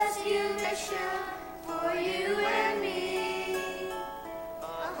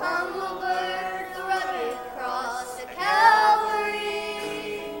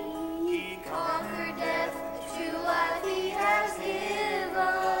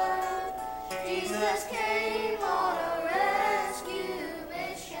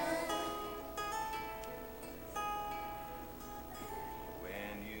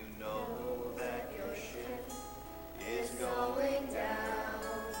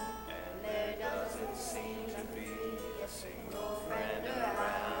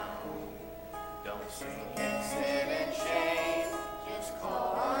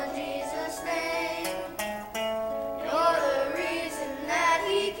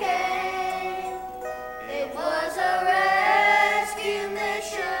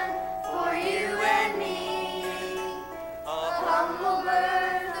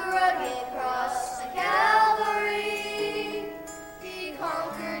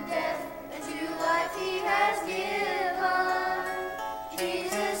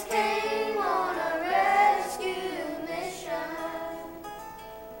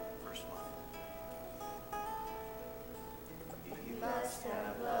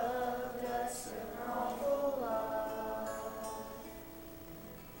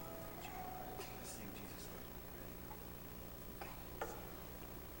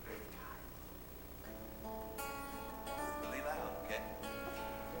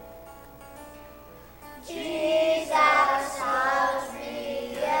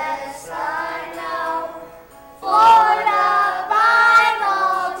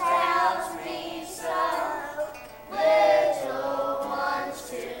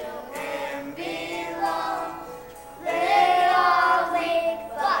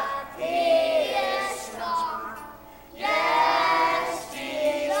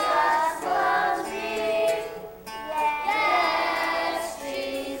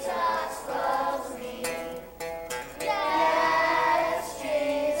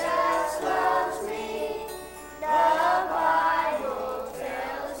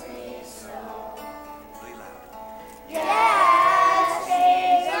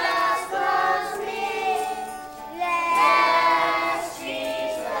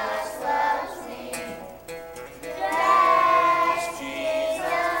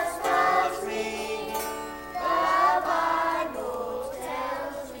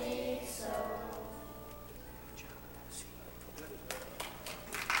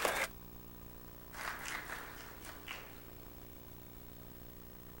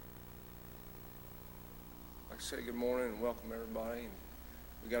Say good morning and welcome everybody. And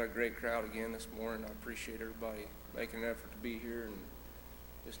we got a great crowd again this morning. I appreciate everybody making an effort to be here, and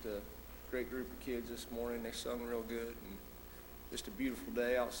just a great group of kids this morning. They sung real good, and just a beautiful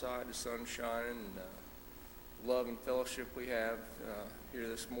day outside. The sun's shining, and love and fellowship we have here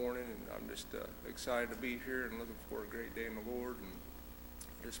this morning. And I'm just excited to be here and looking for a great day in the Lord. And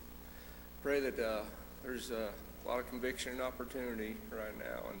just pray that there's a lot of conviction and opportunity right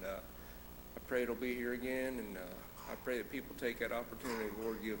now, and I pray it'll be here again, and I pray that people take that opportunity the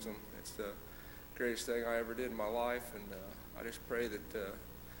Lord gives them. It's the greatest thing I ever did in my life, and I just pray that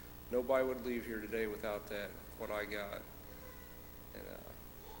nobody would leave here today without that, what I got. And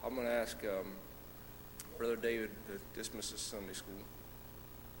I'm going to ask Brother David to dismiss us Sunday school.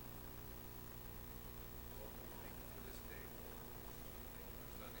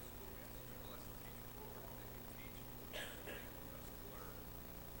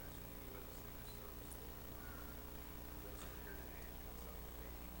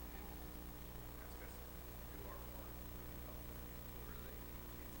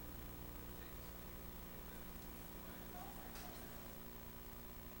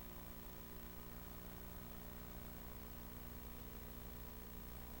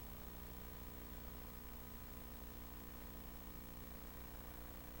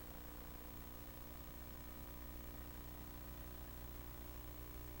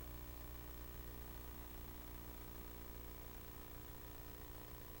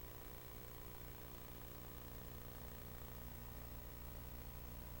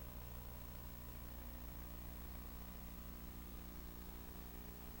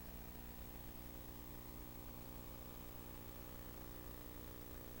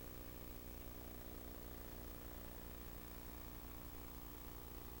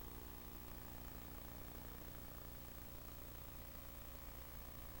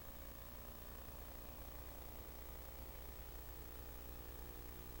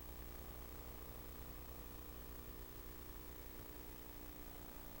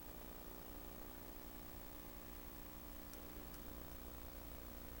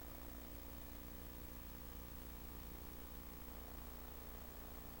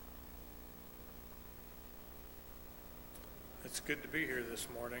 It's good to be here this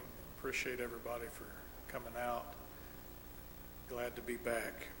morning. Appreciate everybody for coming out. Glad to be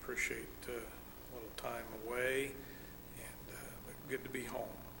back. Appreciate a little time away, and good to be home.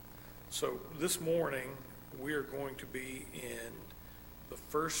 So this morning we are going to be in the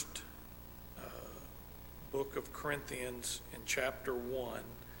first book of Corinthians in chapter 1,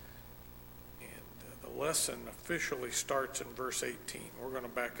 and the lesson officially starts in verse 18. We're going to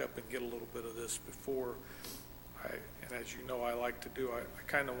back up and get a little bit of this before and as you know I like to do, I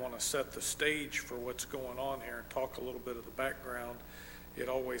kind of want to set the stage for what's going on here and talk a little bit of the background. It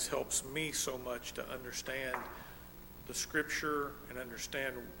always helps me so much to understand the scripture and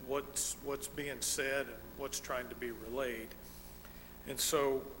understand what's being said and what's trying to be relayed. And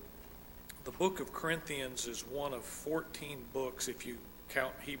so the book of Corinthians is one of 14 books, if you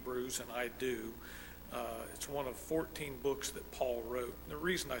count Hebrews, and I do. It's one of 14 books that Paul wrote. And the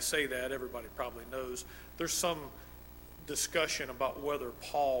reason I say that, everybody probably knows, there's some discussion about whether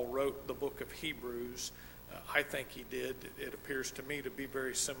Paul wrote the book of Hebrews. I think he did. It appears to me to be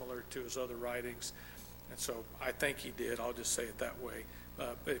very similar to his other writings. And so I think he did. I'll just say it that way.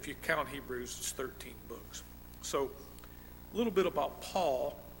 But if you count Hebrews, it's 13 books. So a little bit about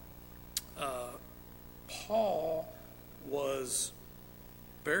Paul. Paul was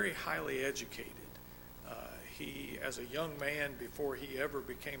very highly educated. He, as a young man, before he ever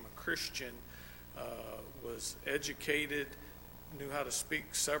became a Christian, was educated, knew how to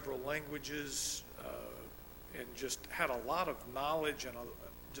speak several languages, and just had a lot of knowledge, and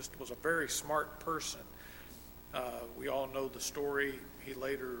just was a very smart person. We all know the story. He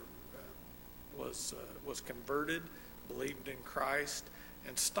later was converted, believed in Christ,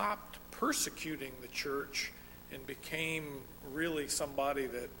 and stopped persecuting the church and became really somebody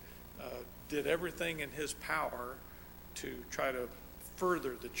that did everything in his power to try to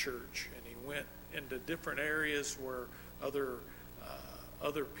further the church. And he went into different areas where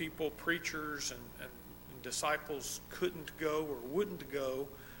other people, preachers and disciples couldn't go or wouldn't go.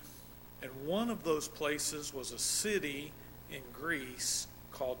 And one of those places was a city in Greece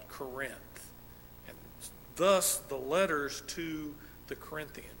called Corinth. And thus the letters to the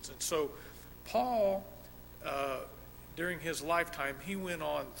Corinthians. And so Paul, during his lifetime, he went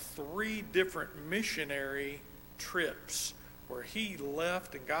on 3 different missionary trips where he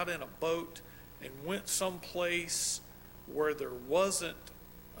left and got in a boat and went someplace where there wasn't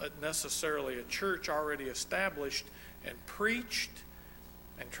necessarily a church already established, and preached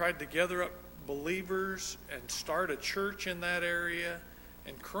and tried to gather up believers and start a church in that area.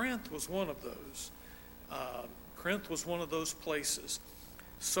 And Corinth was one of those. Corinth was one of those places.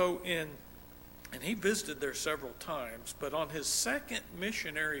 And he visited there several times, but on his second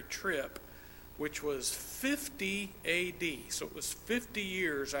missionary trip, which was 50 AD, so it was 50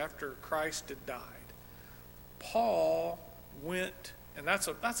 years after Christ had died, Paul went, and that's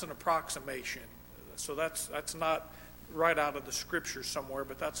an approximation, so that's not right out of the scripture somewhere,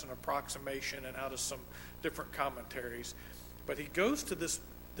 but that's an approximation and out of some different commentaries. But he goes to this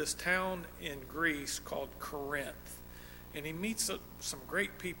town in Greece called Corinth, and he meets some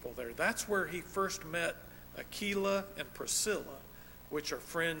great people there. That's where he first met Aquila and Priscilla, which are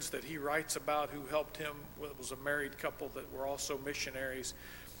friends that he writes about who helped him. It was a married couple that were also missionaries.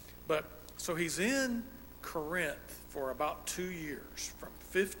 But so he's in Corinth for about 2 years, from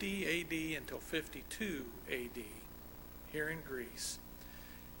 50 AD until 52 AD, here in Greece.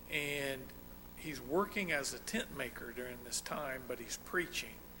 And he's working as a tent maker during this time, but he's preaching.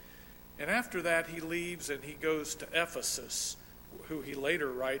 And after that, he leaves and he goes to Ephesus, who he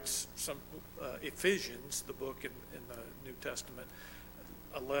later writes some Ephesians, the book in the New Testament,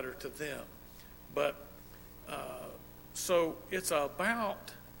 a letter to them. But so it's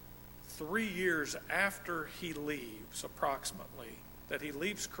about 3 years after he leaves, approximately, that he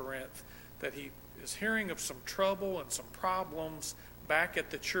leaves Corinth, that he is hearing of some trouble and some problems back at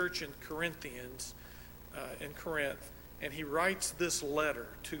the church in Corinth, and he writes this letter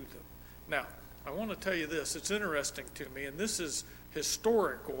to them. Now, I want to tell you this. It's interesting to me, and this is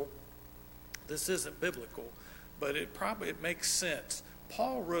historical. This isn't biblical, but it makes sense.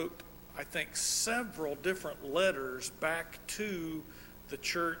 Paul wrote, I think, several different letters back to the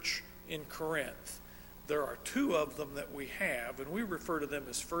church in Corinth. There are 2 of them that we have, and we refer to them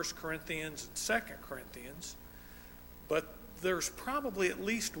as 1 Corinthians and 2 Corinthians. But there's probably at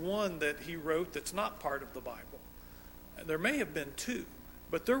least one that he wrote that's not part of the Bible. There may have been 2.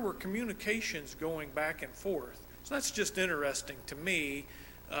 But there were communications going back and forth. So that's just interesting to me.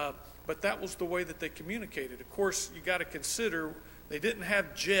 But that was the way that they communicated. Of course, you got to consider they didn't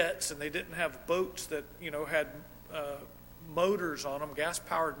have jets and they didn't have boats that had motors on them,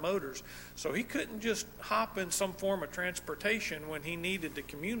 gas-powered motors. So he couldn't just hop in some form of transportation when he needed to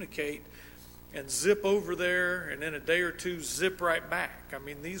communicate and zip over there and in a day or two zip right back. I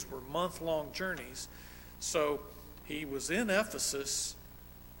mean, these were month-long journeys. So he was in Ephesus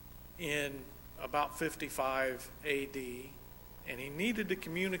in about 55 A.D., and he needed to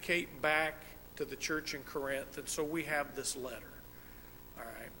communicate back to the church in Corinth, and so we have this letter. All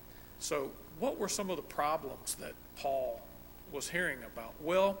right. So what were some of the problems that Paul was hearing about?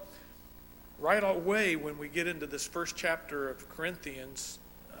 Well, right away when we get into this first chapter of Corinthians,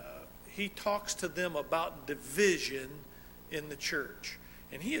 he talks to them about division in the church.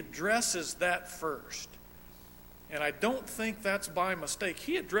 And he addresses that first. And I don't think that's by mistake.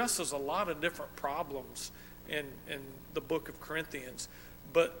 He addresses a lot of different problems in the book of Corinthians.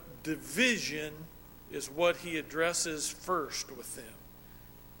 But division is what he addresses first with them.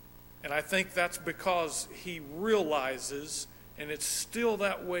 And I think that's because he realizes, and it's still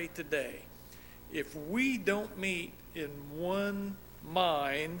that way today, if we don't meet in one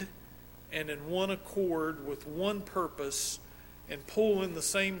mind and in one accord with one purpose and pull in the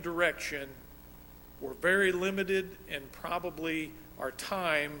same direction, we're very limited, and probably our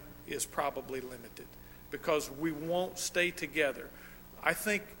time is probably limited because we won't stay together. I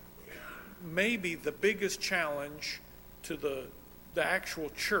think maybe the biggest challenge to the actual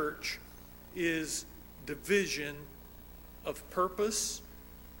church is division of purpose,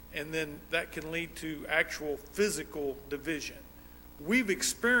 and then that can lead to actual physical division. We've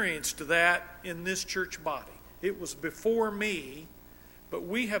experienced that in this church body. It was before me, but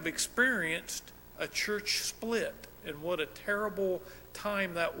we have experienced a church split, and what a terrible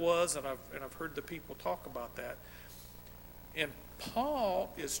time that was, and I've heard the people talk about that. And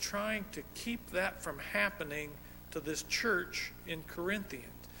Paul is trying to keep that from happening to this church in Corinthians.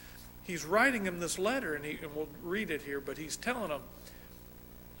 He's writing them this letter, and we'll read it here, but he's telling them,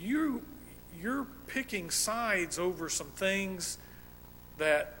 you're picking sides over some things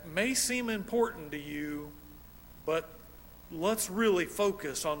that may seem important to you, but let's really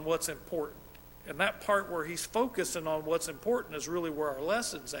focus on what's important. And that part where he's focusing on what's important is really where our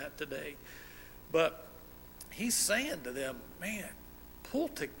lesson's at today. But he's saying to them, man, pull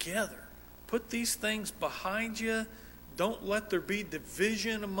together. Put these things behind you. Don't let there be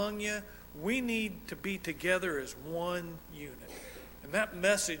division among you. We need to be together as one unit. And that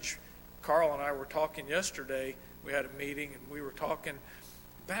message, Carl and I were talking yesterday. We had a meeting and we were talking.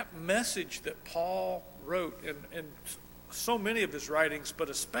 That message that Paul wrote, and so many of his writings, but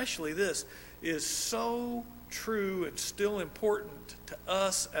especially this, is so true and still important to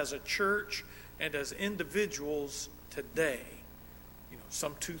us as a church and as individuals today,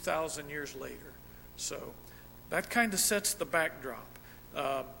 some 2,000 years later. So that kind of sets the backdrop.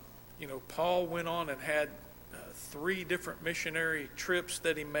 Paul went on and had 3 different missionary trips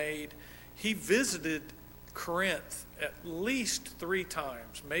that he made. He visited Corinth at least 3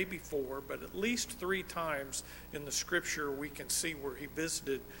 times, maybe 4, but at least 3 times in the scripture we can see where he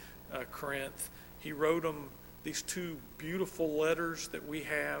visited Corinth. He wrote them these 2 beautiful letters that we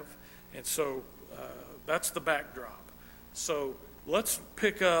have, and so that's the backdrop. So let's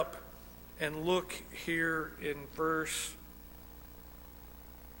pick up and look here in verse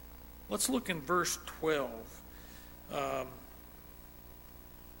 12.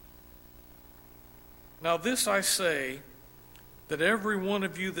 Now this I say, that every one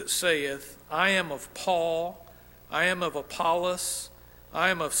of you that saith, I am of Paul, I am of Apollos, I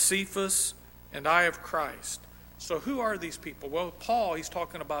am of Cephas, and I of Christ. So who are these people? Well, Paul, he's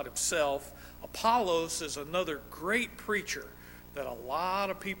talking about himself. Apollos is another great preacher that a lot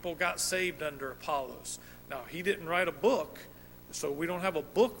of people got saved under Apollos. Now, he didn't write a book, so we don't have a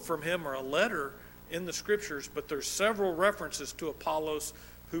book from him or a letter in the scriptures, but there's several references to Apollos,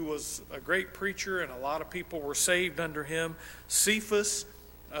 who was a great preacher, and a lot of people were saved under him. Cephas,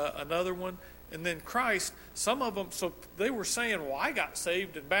 another one. And then Christ, some of them, so they were saying, well, I got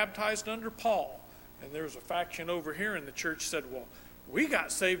saved and baptized under Paul. And there was a faction over here in the church said, well, we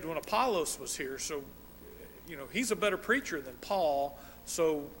got saved when Apollos was here, so, he's a better preacher than Paul,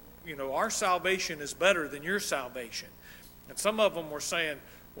 so, our salvation is better than your salvation. And some of them were saying,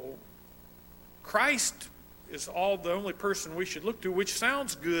 well, Christ is the only person we should look to, which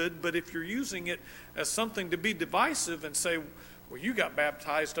sounds good, but if you're using it as something to be divisive and say, well, you got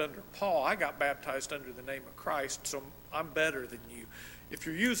baptized under Paul, I got baptized under the name of Christ, so I'm better than you. If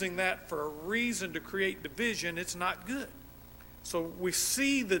you're using that for a reason to create division, it's not good. So we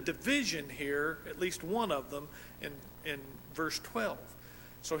see the division here, at least one of them, in verse 12.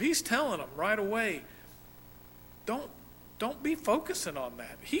 So he's telling them right away, don't be focusing on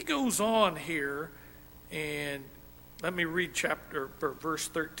that. He goes on here, and Let me read verse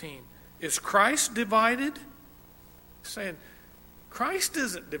 13. Is Christ divided? Saying Christ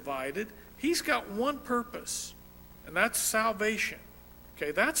isn't divided. He's got one purpose, and that's salvation.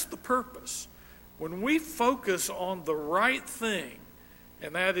 Okay, that's the purpose. When we focus on the right thing,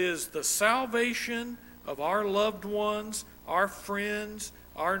 and that is the salvation of our loved ones, our friends,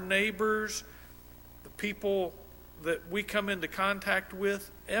 our neighbors, the people that we come into contact with,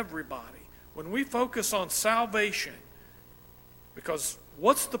 everybody. When we focus on salvation, because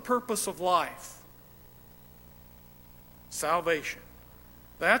what's the purpose of life? Salvation.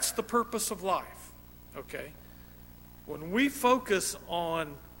 That's the purpose of life. Okay? When we focus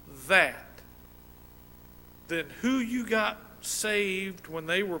on that, then who you got saved when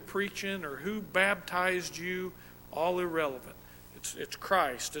they were preaching or who baptized you, all irrelevant. It's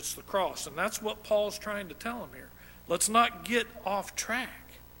Christ. It's the cross. And that's what Paul's trying to tell them here. Let's not get off track.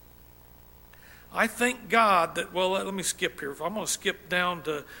 I thank God that, well, let me skip here. I'm going to skip down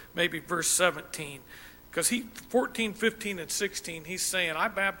to maybe verse 17. Because 14, 15, and 16, he's saying, I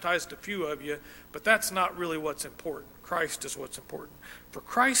baptized a few of you, but that's not really what's important. Christ is what's important. For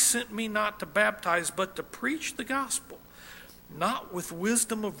Christ sent me not to baptize, but to preach the gospel, not with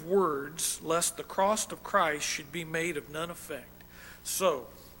wisdom of words, lest the cross of Christ should be made of none effect. So,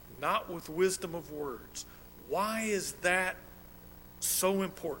 not with wisdom of words. Why is that so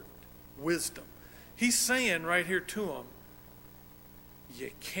important? Wisdom. He's saying right here to them,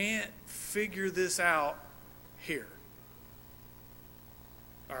 you can't figure this out here.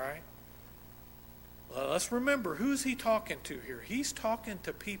 All right? Well, let's remember, who's he talking to here? He's talking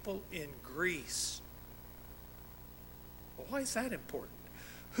to people in Greece. Well, why is that important?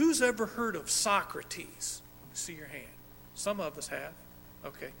 Who's ever heard of Socrates? Let me see your hand. Some of us have.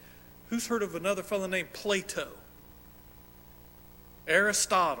 Okay. Who's heard of another fellow named Plato?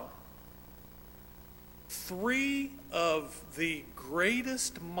 Aristotle? Three of the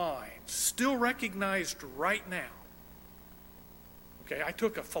greatest minds, still recognized right now. Okay, I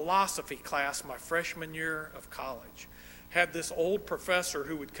took a philosophy class my freshman year of college. Had this old professor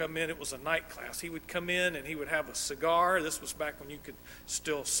who would come in, it was a night class. He would come in and he would have a cigar. This was back when you could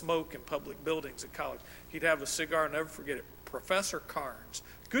still smoke in public buildings at college. He'd have a cigar, I'll never forget it. Professor Carnes.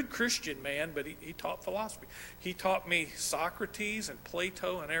 Good Christian man, but he taught philosophy. He taught me Socrates and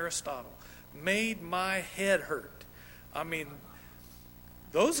Plato and Aristotle. Made my head hurt. I mean,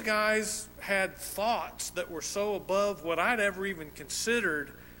 those guys had thoughts that were so above what I'd ever even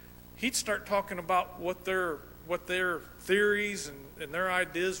considered. He'd start talking about what their theories and their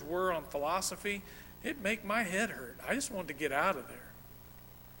ideas were on philosophy. It'd make my head hurt. I just wanted to get out of there.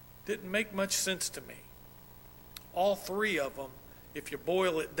 Didn't make much sense to me. All three of them, if you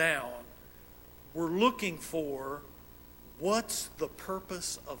boil it down, were looking for what's the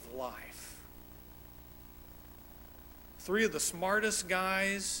purpose of life. Three of the smartest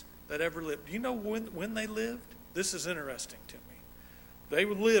guys that ever lived. Do you know when they lived? This is interesting to me. They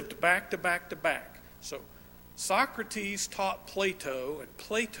lived back to back to back. So Socrates taught Plato, and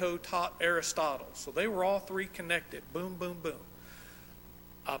Plato taught Aristotle. So they were all three connected. Boom, boom, boom.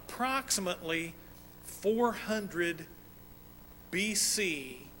 Approximately 400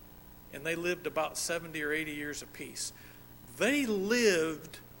 BC, and they lived about 70 or 80 years apiece. They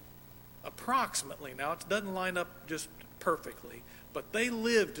lived approximately, now it doesn't line up just perfectly, but they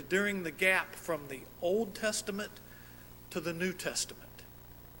lived during the gap from the Old Testament to the New Testament.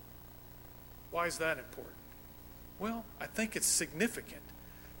 Why is that important? Well, I think it's significant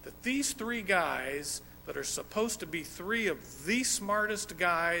that these three guys that are supposed to be three of the smartest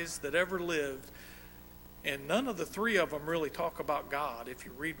guys that ever lived, and none of the three of them really talk about God. If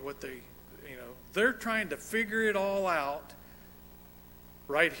you read what they're trying to figure it all out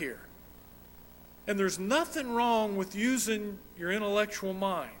right here. And there's nothing wrong with using your intellectual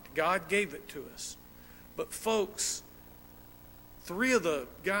mind. God gave it to us. But folks, three of the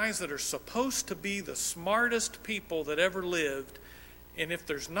guys that are supposed to be the smartest people that ever lived, and if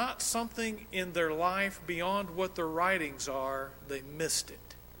there's not something in their life beyond what their writings are, they missed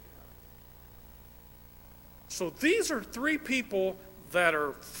it. So these are three people that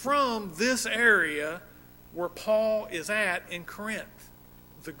are from this area where Paul is at in Corinth.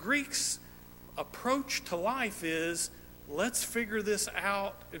 The Greeks' approach to life is, let's figure this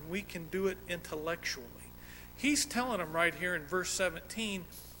out and we can do it intellectually. He's telling them right here in verse 17,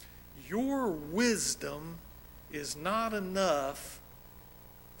 your wisdom is not enough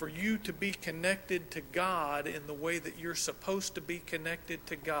for you to be connected to God in the way that you're supposed to be connected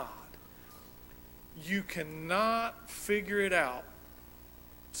to God. You cannot figure it out.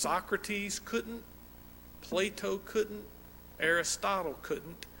 Socrates couldn't, Plato couldn't, Aristotle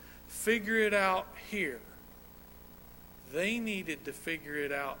couldn't. Figure it out here. They needed to figure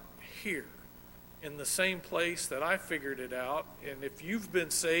it out here, in the same place that I figured it out. And if you've been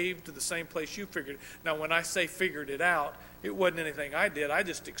saved to the same place you figured it. Now, when I say figured it out, it wasn't anything I did. I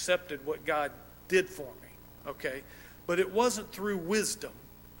just accepted what God did for me, okay? But it wasn't through wisdom.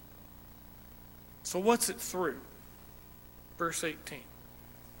 So what's it through? Verse 18.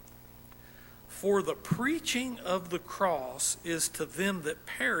 For the preaching of the cross is to them that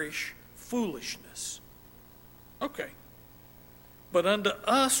perish foolishness. Okay. But unto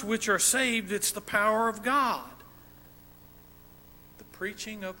us which are saved, it's the power of God. The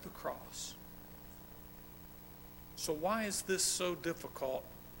preaching of the cross. So why is this so difficult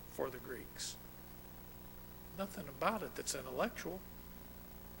for the Greeks? Nothing about it that's intellectual.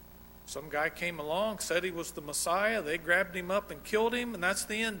 Some guy came along, said he was the Messiah, they grabbed him up and killed him, and that's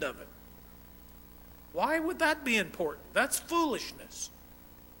the end of it. Why would that be important? That's foolishness.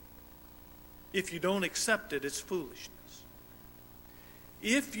 If you don't accept it, it's foolishness.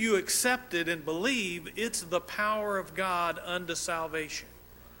 If you accept it and believe, it's the power of God unto salvation.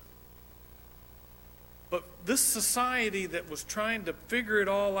 But this society that was trying to figure it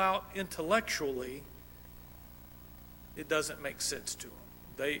all out intellectually, it doesn't make sense to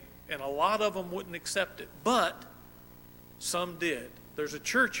them. And a lot of them wouldn't accept it, but some did. There's a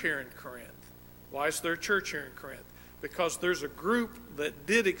church here in Corinth. Why is there a church here in Corinth? Because there's a group that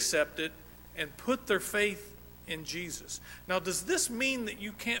did accept it and put their faith in Jesus. Now, does this mean that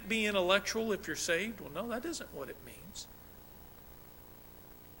you can't be intellectual if you're saved? Well, no, that isn't what it means.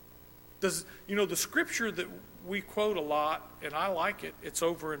 The scripture that we quote a lot, and I like it, it's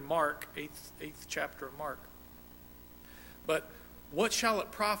over in Mark, 8th chapter of Mark. But what shall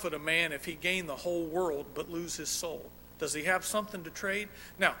it profit a man if he gain the whole world but lose his soul? Does he have something to trade?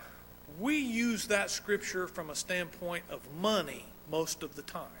 Now, we use that scripture from a standpoint of money most of the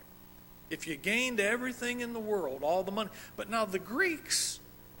time. If you gained everything in the world, all the money. But now the Greeks,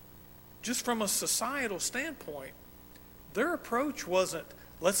 just from a societal standpoint, their approach wasn't,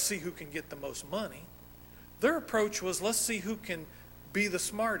 let's see who can get the most money. Their approach was, let's see who can be the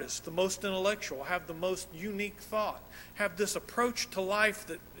smartest, the most intellectual, have the most unique thought, have this approach to life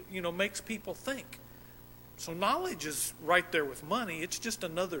that, makes people think. So knowledge is right there with money. It's just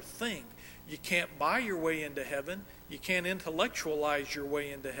another thing. You can't buy your way into heaven. You can't intellectualize your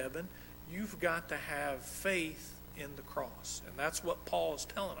way into heaven. You've got to have faith in the cross. And that's what Paul is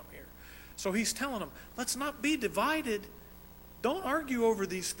telling them here. So he's telling them, let's not be divided. Don't argue over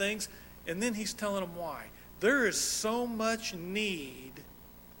these things. And then he's telling them why. There is so much need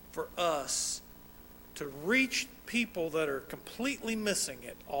for us to reach people that are completely missing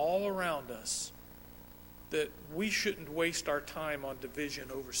it all around us, that we shouldn't waste our time on division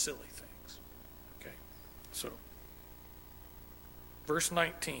over silly things. Okay, so verse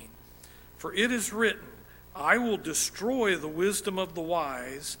 19. For it is written, I will destroy the wisdom of the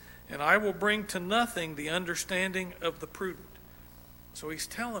wise, and I will bring to nothing the understanding of the prudent. So he's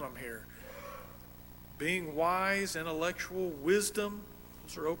telling them here, being wise, intellectual, wisdom,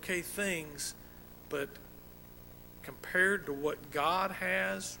 those are okay things, but compared to what God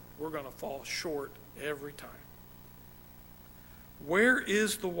has, we're going to fall short every time. Where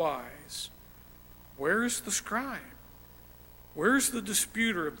is the wise? Where is the scribe? Where is the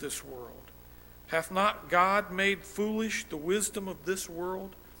disputer of this world? Hath not God made foolish the wisdom of this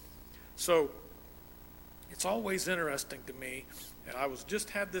world? So, it's always interesting to me, and I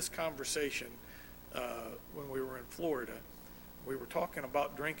just had this conversation when we were in Florida. We were talking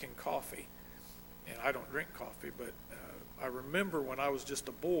about drinking coffee, and I don't drink coffee, but I remember when I was just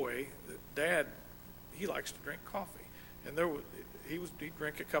a boy, that Dad, he likes to drink coffee, and he'd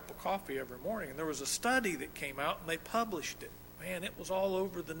drink a cup of coffee every morning, and there was a study that came out, and they published it. Man, it was all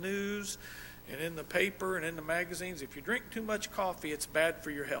over the news and in the paper and in the magazines. If you drink too much coffee, it's bad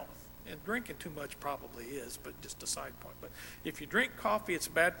for your health. And drinking too much probably is, but just a side point. But if you drink coffee, it's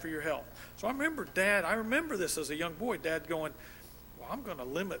bad for your health. So I remember this as a young boy, Dad going, well, I'm going to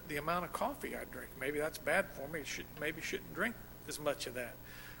limit the amount of coffee I drink. Maybe that's bad for me. Maybe shouldn't drink as much of that.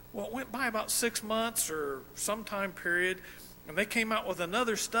 Well, it went by about 6 months or some time period, and they came out with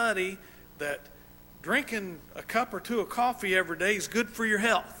another study that drinking a cup or two of coffee every day is good for your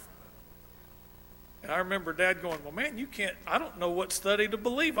health. And I remember Dad going, well, man, I don't know what study to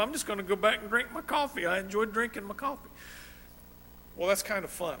believe. I'm just going to go back and drink my coffee. I enjoy drinking my coffee. Well, that's kind of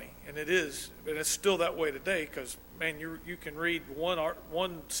funny, and it is, and it's still that way today because, man, you can read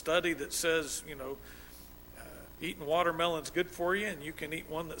one study that says, eating watermelon's good for you, and you can eat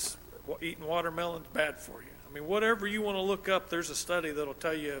one that's eating watermelon's bad for you. I mean, whatever you want to look up, there's a study that'll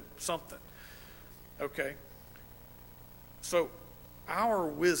tell you something. Okay? So, our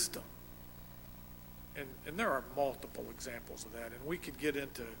wisdom and there are multiple examples of that, and we could get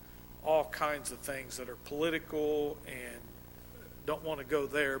into all kinds of things that are political and don't want to go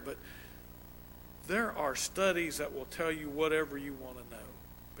there, but there are studies that will tell you whatever you want to know,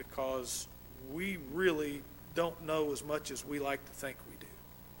 because we really don't know as much as we like to think we do.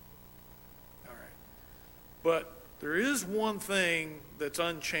 All right. But there is one thing that's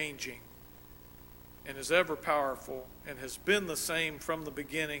unchanging and is ever powerful and has been the same from the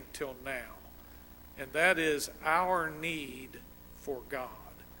beginning till now, and that is our need for God.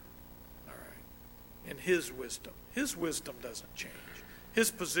 All right. And His wisdom. His wisdom doesn't change.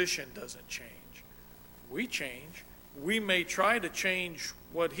 His position doesn't change. We change. We may try to change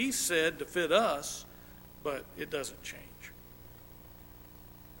what He said to fit us, but it doesn't change.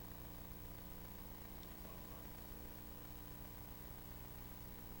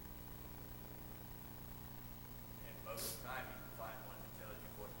 And most of the time you can find one that tells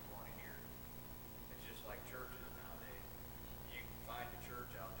you what you want to hear. It's just like churches nowadays. You can find a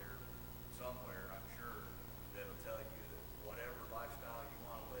church out there somewhere, I'm sure, that'll tell you that whatever lifestyle you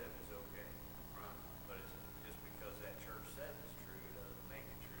want to live is okay. But it's just because that church says it's true, it doesn't make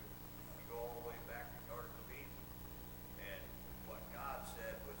it true. You go all the way back to Garden of Eden, and what God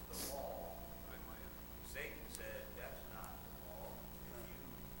said was the law. Satan said, that's not the law.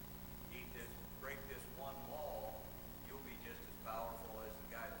 If you break this one law, you'll be just as powerful as the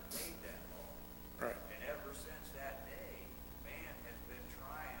guy that made that law. Right. And ever since that day, man has been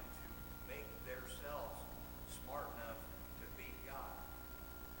trying to make themselves smart enough to beat God.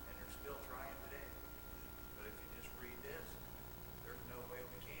 And they're still trying today. But if you just read this, there's no way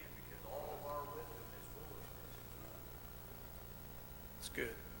we can, because all of our wisdom is foolishness. It's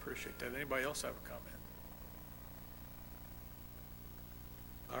good. Appreciate that. Anybody else have a comment?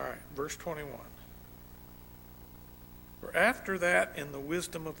 All right, verse 21. For after that, in the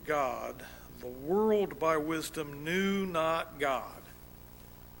wisdom of God, the world by wisdom knew not God.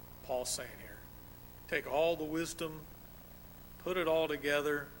 Paul's saying here, take all the wisdom, put it all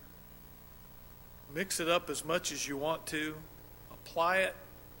together, mix it up as much as you want to, apply it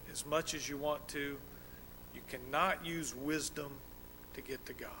as much as you want to. You cannot use wisdom to get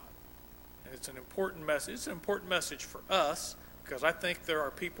to God. And it's an important message. It's an important message for us, because I think there are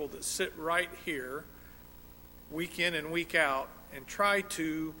people that sit right here week in and week out and try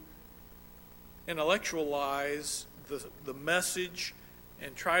to intellectualize the message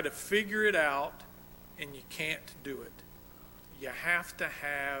and try to figure it out, and you can't do it. You have to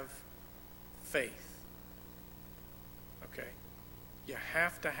have faith. Okay? You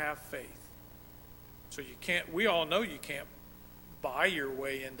have to have faith. So you can't, we all know you can't buy your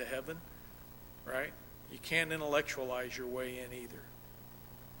way into heaven, right? You can't intellectualize your way in either.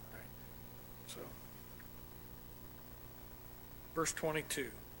 Right? So, verse 22.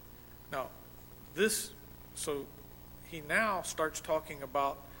 Now, so he now starts talking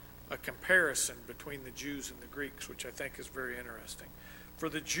about a comparison between the Jews and the Greeks, which I think is very interesting. For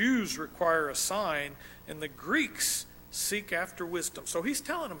the Jews require a sign, and the Greeks seek after wisdom. So he's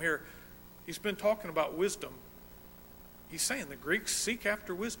telling them here, he's been talking about wisdom. He's saying the Greeks seek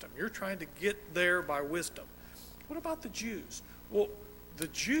after wisdom. You're trying to get there by wisdom. What about the Jews? Well, the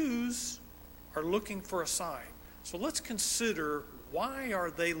Jews are looking for a sign. So let's consider, why are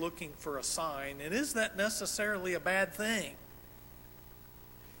they looking for a sign, and is that necessarily a bad thing?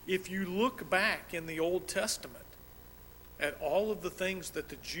 If you look back in the Old Testament at all of the things that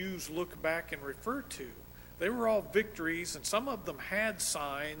the Jews look back and refer to, they were all victories, and some of them had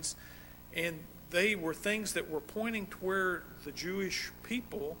signs, and they were things that were pointing to where the Jewish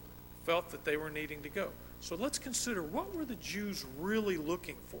people felt that they were needing to go. So let's consider, what were the Jews really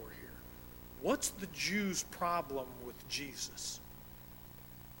looking for here? What's the Jews' problem with Jesus?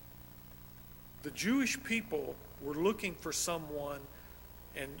 The Jewish people were looking for someone,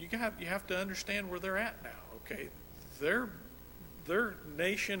 and you have to understand where they're at now, okay? Their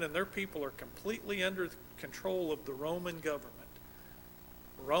nation and their people are completely under the control of the Roman government.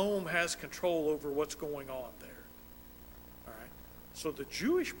 Rome has control over what's going on there. All right? So the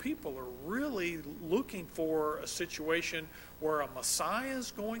Jewish people are really looking for a situation where a Messiah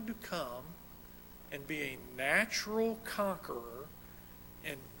is going to come and be a natural conqueror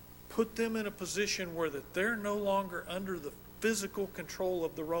and put them in a position where that they're no longer under the physical control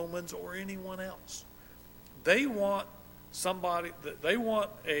of the Romans or anyone else. They want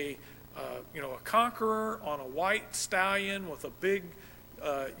a conqueror on a white stallion with a big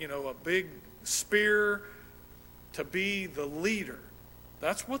spear to be the leader.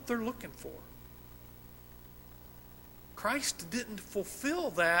 That's what they're looking for. Christ didn't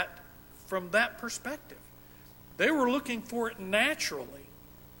fulfill that from that perspective. They were looking for it naturally.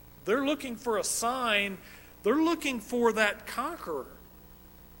 They're looking for a sign. They're looking for that conqueror.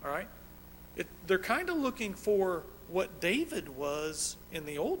 All right? They're kind of looking for what David was in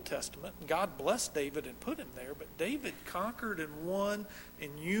the Old Testament. God blessed David and put him there, but David conquered and won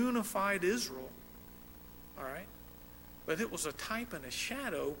and unified Israel. All right? But it was a type and a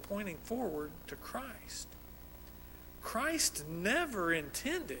shadow pointing forward to Christ. Christ never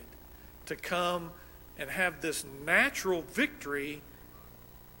intended to come and have this natural victory.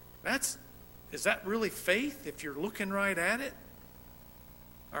 Is that really faith if you're looking right at it?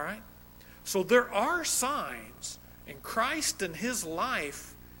 All right? So there are signs, and Christ and his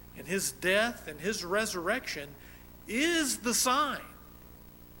life and his death and his resurrection is the sign.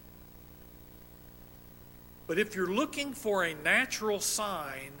 But if you're looking for a natural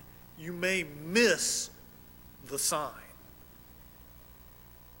sign, you may miss the sign.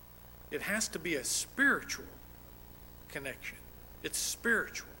 It has to be a spiritual connection. It's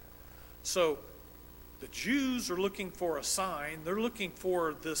spiritual. So the Jews are looking for a sign. They're looking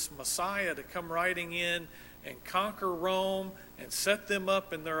for this Messiah to come riding in and conquer Rome and set them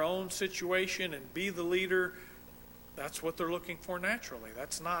up in their own situation and be the leader. That's what they're looking for naturally.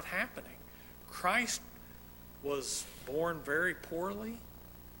 That's not happening. Christ was born very poorly,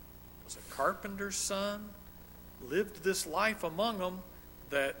 was a carpenter's son, lived this life among them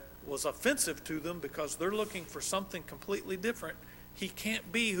that was offensive to them because they're looking for something completely different. He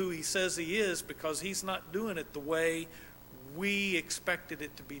can't be who he says he is because he's not doing it the way we expected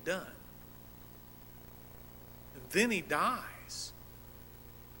it to be done. And then he dies.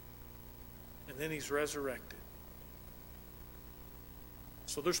 And then he's resurrected.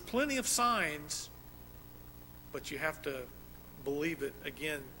 So there's plenty of signs, but you have to believe it,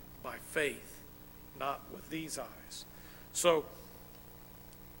 again, by faith, not with these eyes. So,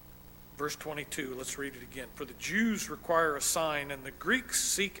 verse 22, let's read it again. For the Jews require a sign, and the Greeks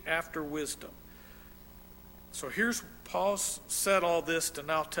seek after wisdom. So here's Paul said all this to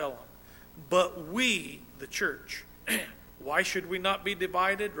now tell them. But we, the church, why should we not be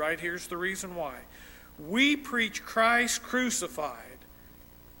divided? Right, here's the reason why. We preach Christ crucified,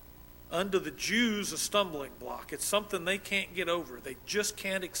 unto the Jews a stumbling block. It's something they can't get over. They just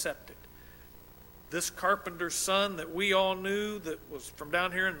can't accept it. This carpenter's son that we all knew that was from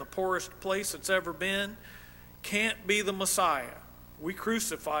down here in the poorest place it's ever been can't be the Messiah. We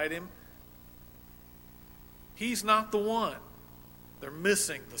crucified him. He's not the one. They're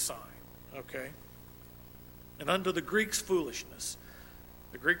missing the sign. Okay? And unto the Greeks foolishness.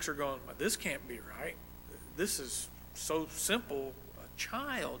 The Greeks are going, this can't be right. This is so simple.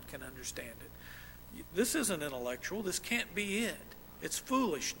 Child can understand it. This isn't intellectual. This can't be it. It's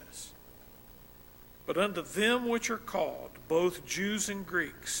foolishness. But unto them which are called, both Jews and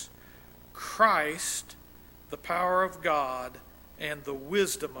Greeks, Christ, the power of God, and the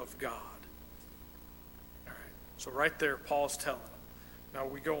wisdom of God. All right. So right there, Paul's telling them. Now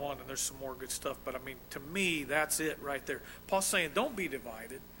we go on and there's some more good stuff, but I mean, to me, that's it right there. Paul's saying, don't be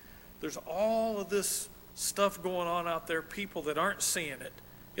divided. There's all of this stuff going on out there, people that aren't seeing it.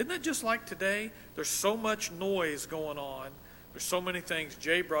 Isn't that just like today? There's so much noise going on. There's so many things.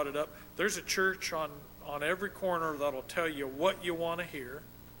 Jay brought it up. There's a church on every corner that'll tell you what you want to hear.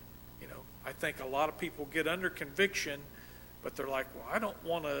 You know, I think a lot of people get under conviction, but they're like, well, I don't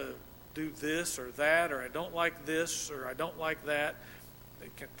want to do this or that, or I don't like this, or I don't like that. They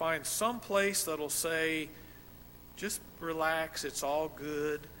can find some place that'll say, just relax, it's all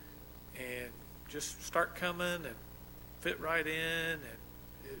good, and just start coming and fit right in,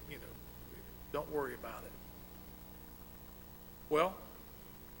 and don't worry about it. Well,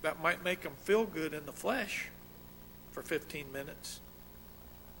 that might make them feel good in the flesh for 15 minutes,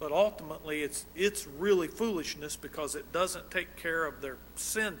 but ultimately it's really foolishness because it doesn't take care of their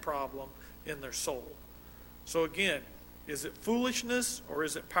sin problem in their soul. So again, is it foolishness or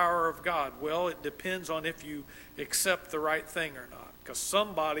is it power of God? Well, it depends on if you accept the right thing or not. Because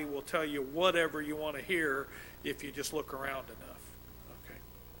somebody will tell you whatever you want to hear if you just look around enough. Okay.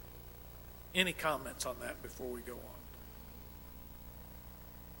 Any comments on that before we go on?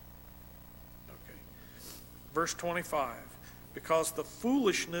 Okay. Verse 25. Because the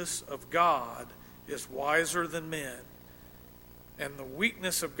foolishness of God is wiser than men, and the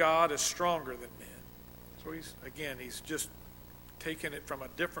weakness of God is stronger than men. So he's just taking it from a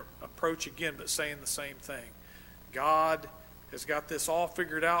different approach again, but saying the same thing. God has got this all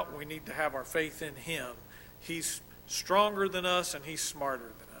figured out. We need to have our faith in him. He's stronger than us and he's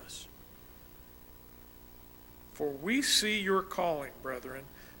smarter than us. For we see your calling, brethren,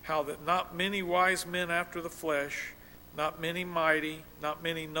 how that not many wise men after the flesh, not many mighty, not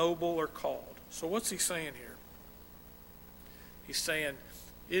many noble are called. So what's he saying here? He's saying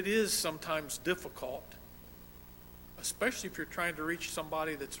it is sometimes difficult, especially if you're trying to reach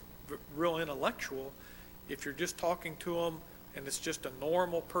somebody that's real intellectual. If you're just talking to them and it's just a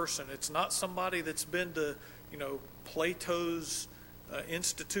normal person, it's not somebody that's been to, Plato's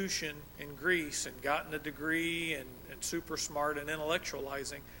institution in Greece and gotten a degree and super smart and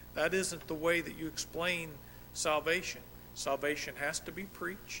intellectualizing. That isn't the way that you explain salvation. Salvation has to be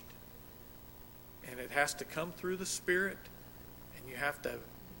preached, and it has to come through the Spirit, and you have to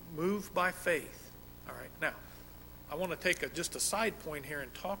move by faith. All right, now, I want to take just a side point here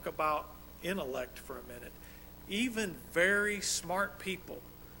and talk about intellect for a minute. Even very smart people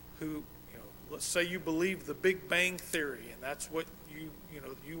who, let's say you believe the Big Bang Theory, and that's what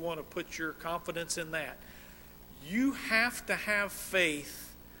you want to put your confidence in that. You have to have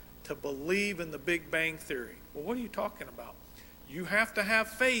faith to believe in the Big Bang Theory. Well, what are you talking about? You have to have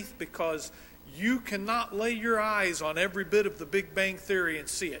faith because you cannot lay your eyes on every bit of the Big Bang Theory and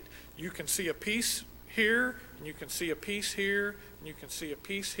see it. You can see a piece here, and you can see a piece here, and you can see a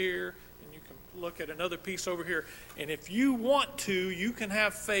piece here, and you can look at another piece over here. And if you want to, you can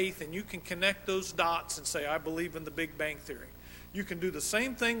have faith and you can connect those dots and say, I believe in the Big Bang Theory. You can do the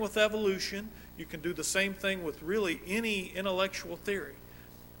same thing with evolution. You can do the same thing with really any intellectual theory.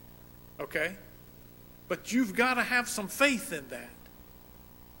 Okay? But you've got to have some faith in that.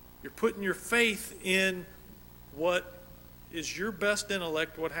 You're putting your faith in what is your best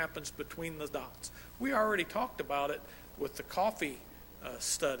intellect, what happens between the dots. We already talked about it with the coffee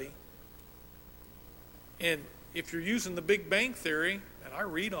study. And if you're using the Big Bang Theory, and I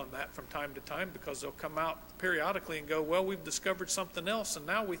read on that from time to time because they'll come out periodically and go, well, we've discovered something else, and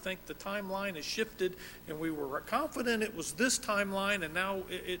now we think the timeline has shifted, and we were confident it was this timeline, and now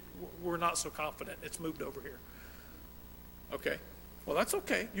we're not so confident. It's moved over here. Okay. Well, that's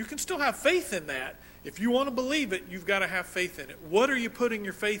okay. You can still have faith in that. If you want to believe it, you've got to have faith in it. What are you putting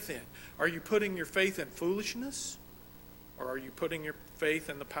your faith in? Are you putting your faith in foolishness? Or are you putting your faith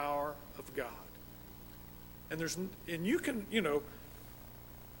in the power of God? And you can,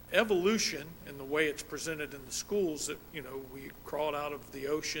 evolution in the way it's presented in the schools that, we crawled out of the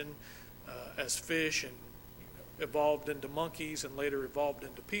ocean as fish and evolved into monkeys and later evolved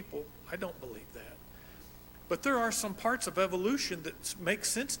into people. I don't believe that. But there are some parts of evolution that make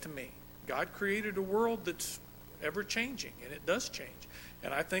sense to me. God created a world that's ever changing, and it does change.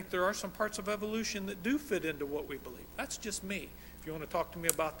 And I think there are some parts of evolution that do fit into what we believe. That's just me. If you want to talk to me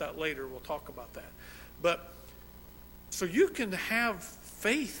about that later, we'll talk about that. But so you can have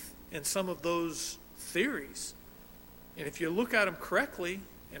faith in some of those theories. And if you look at them correctly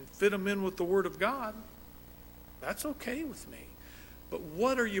and fit them in with the Word of God, that's okay with me. But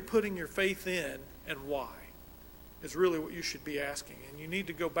what are you putting your faith in and why? Is really what you should be asking. And you need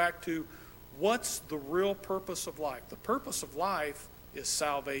to go back to what's the real purpose of life? The purpose of life is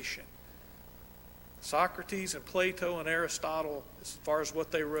salvation. Socrates and Plato and Aristotle, as far as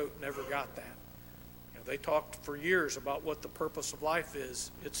what they wrote, never got that. They talked for years about what the purpose of life is.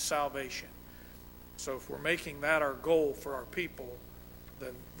 It's salvation. So if we're making that our goal for our people,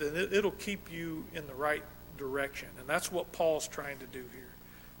 then it'll keep you in the right direction. And that's what Paul's trying to do here.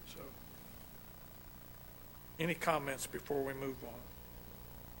 So, any comments before we move on?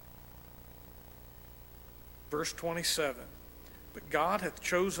 Verse 27. But God hath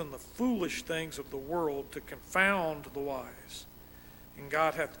chosen the foolish things of the world to confound the wise. And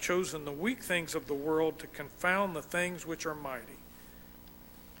God hath chosen the weak things of the world to confound the things which are mighty.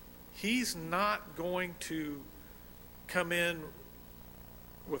 He's not going to come in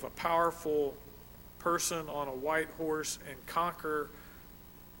with a powerful person on a white horse and conquer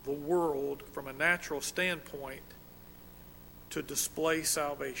the world from a natural standpoint to display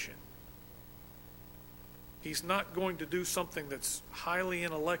salvation. He's not going to do something that's highly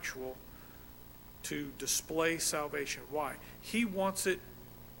intellectual to display salvation. Why? He wants it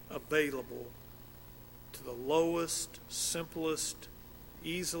available to the lowest, simplest,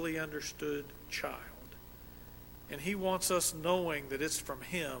 easily understood child. And he wants us knowing that it's from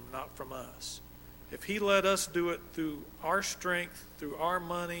him, not from us. If he let us do it through our strength, through our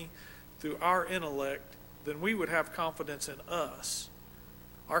money, through our intellect, then we would have confidence in us.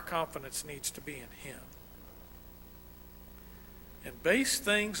 Our confidence needs to be in him. And base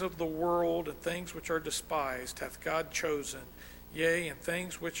things of the world and things which are despised hath God chosen, yea, and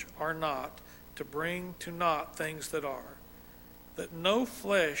things which are not, to bring to naught things that are, that no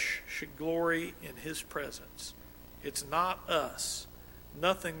flesh should glory in his presence. It's not us,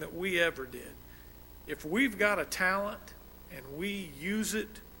 nothing that we ever did. If we've got a talent and we use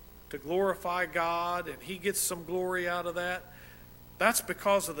it to glorify God and he gets some glory out of that, that's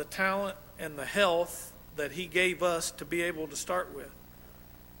because of the talent and the health that he gave us to be able to start with.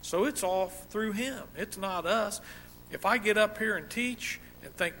 So it's all through him. It's not us. If I get up here and teach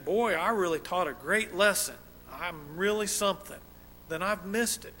and think, boy, I really taught a great lesson, I'm really something, then I've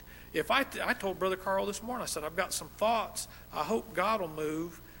missed it. If I told Brother Carl this morning, I said, I've got some thoughts. I hope God will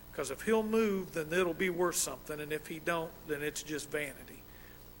move, because if he'll move, then it'll be worth something. And if he don't, then it's just vanity.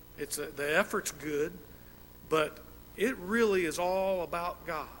 The effort's good, but it really is all about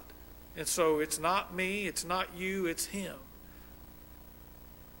God. And so it's not me, it's not you, it's him.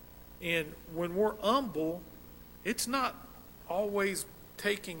 And when we're humble, it's not always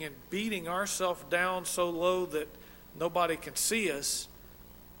taking and beating ourselves down so low that nobody can see us.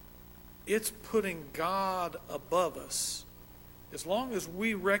 It's putting God above us. As long as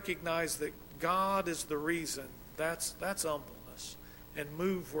we recognize that God is the reason, that's humbleness, and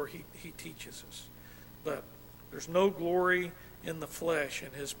move where he teaches us. But there's no glory in the flesh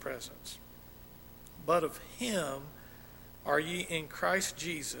in his presence. But of him are ye in Christ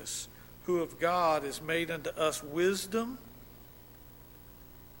Jesus, who of God is made unto us wisdom.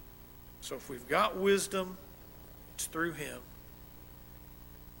 So if we've got wisdom, it's through him.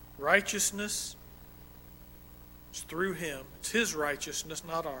 Righteousness, it's through him. It's his righteousness,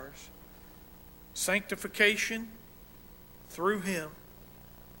 not ours. Sanctification, through him.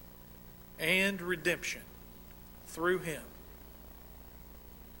 And redemption, through him.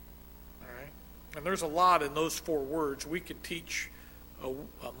 All right? And there's a lot in those 4 words. We could teach a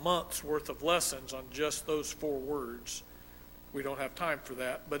month's worth of lessons on just those 4 words. We don't have time for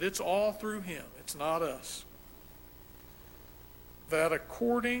that. But it's all through him. It's not us. That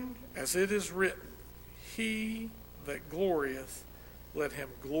according as it is written, he that glorieth, let him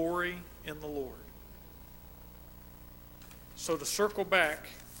glory in the Lord. So to circle back,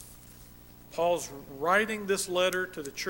 Paul's writing this letter to the church